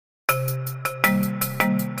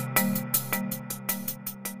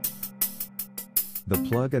The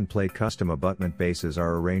plug-and-play custom abutment bases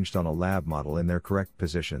are arranged on a lab model in their correct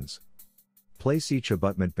positions. Place each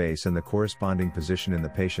abutment base in the corresponding position in the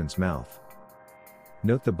patient's mouth.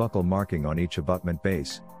 Note the buckle marking on each abutment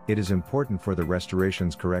base, it is important for the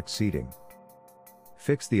restoration's correct seating.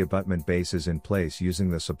 Fix the abutment bases in place using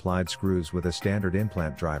the supplied screws with a standard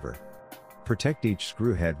implant driver. Protect each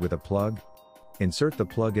screw head with a plug. Insert the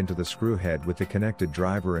plug into the screw head with the connected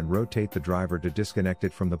driver and rotate the driver to disconnect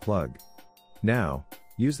it from the plug. Now,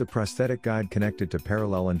 use the prosthetic guide connected to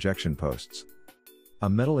parallel injection posts. A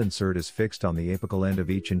metal insert is fixed on the apical end of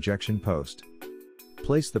each injection post.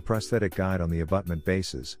 Place the prosthetic guide on the abutment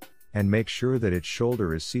bases, and make sure that its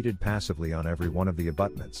shoulder is seated passively on every one of the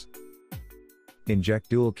abutments. Inject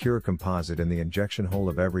dual cure composite in the injection hole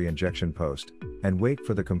of every injection post, and wait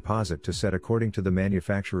for the composite to set according to the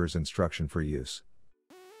manufacturer's instruction for use.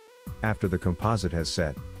 After the composite has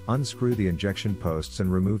set, unscrew the injection posts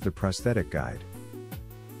and remove the prosthetic guide.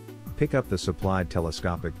 Pick up the supplied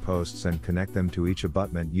telescopic posts and connect them to each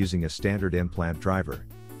abutment using a standard implant driver.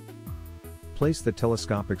 Place the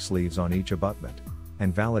telescopic sleeves on each abutment,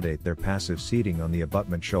 and validate their passive seating on the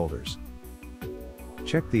abutment shoulders.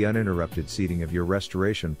 Check the uninterrupted seating of your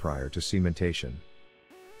restoration prior to cementation.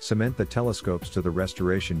 Cement the telescopes to the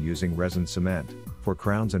restoration using resin cement, for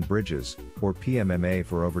crowns and bridges, or PMMA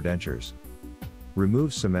for overdentures.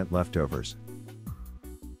 Remove cement leftovers.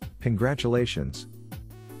 Congratulations!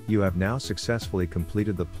 You have now successfully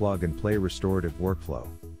completed the plug-and-play restorative workflow.